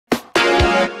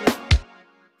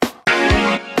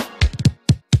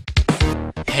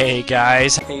Hey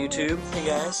guys. Hey YouTube. Hey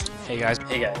guys. Hey guys.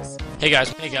 Hey guys. Hey guys.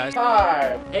 Hey guys.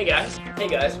 Hi. Hey guys. Hey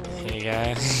guys. Hey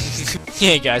guys.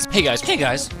 Hey guys. Hey guys. Hey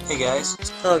guys. Hey guys.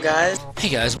 Hello guys. Hey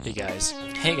guys. Hey guys.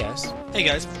 Hey guys. Hey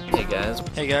guys. Hey guys.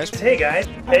 Hey guys. Hey guys.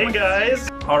 Hey guys.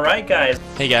 Alright guys.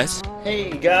 Hey guys. Hey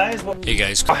guys. Hey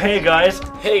guys. Hey guys.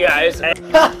 Hey guys.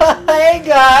 Hey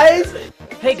guys.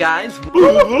 Hey guys.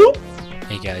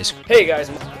 Hey guys. Hey guys.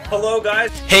 Hello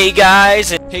guys. Hey guys.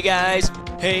 Hey guys.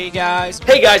 Hey guys.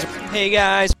 Hey guys. Hey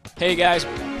guys. Hey guys.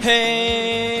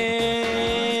 Hey guys.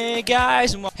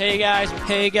 Hey guys.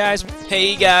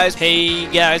 Hey guys. Hey guys. Hey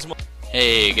guys.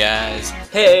 Hey guys.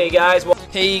 Hey guys.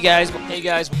 Hey guys. Hey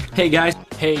guys. Hey guys.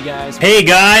 Hey guys. Hey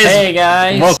guys. Hey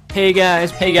guys. Well- Hey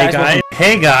guys. Hey Hey guys. guys.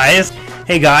 Hey guys. Hey guys.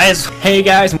 Hey guys. Hey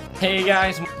guys.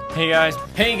 Hey guys. Hey guys.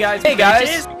 Hey guys. Hey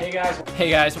guys. Hey guys. Hey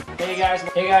guys.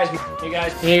 Hey guys. Hey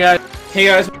guys. Hey guys. Hey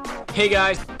guys. Hey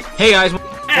guys. Hey guys.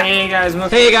 Hey guys.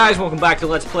 Hey guys. Welcome back to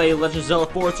Let's Play Legend of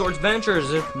Zelda 4 Swords Adventures.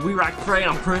 WiiRikeToPray.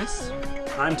 I'm Chris.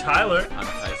 I'm Tyler. I'm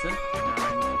Tyson.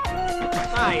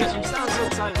 Hi. You sound so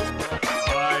excited.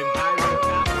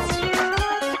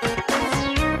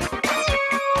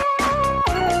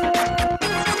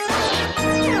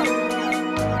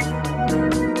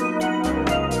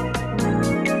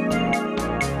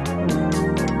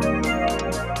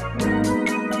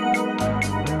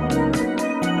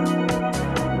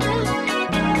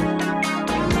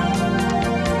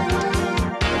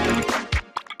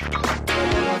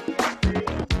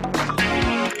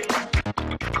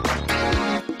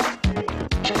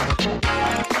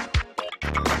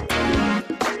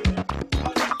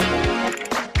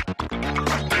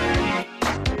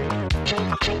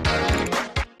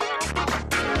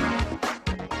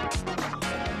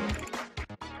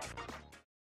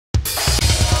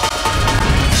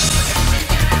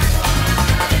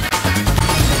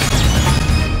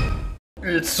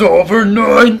 It's over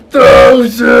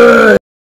 9,000!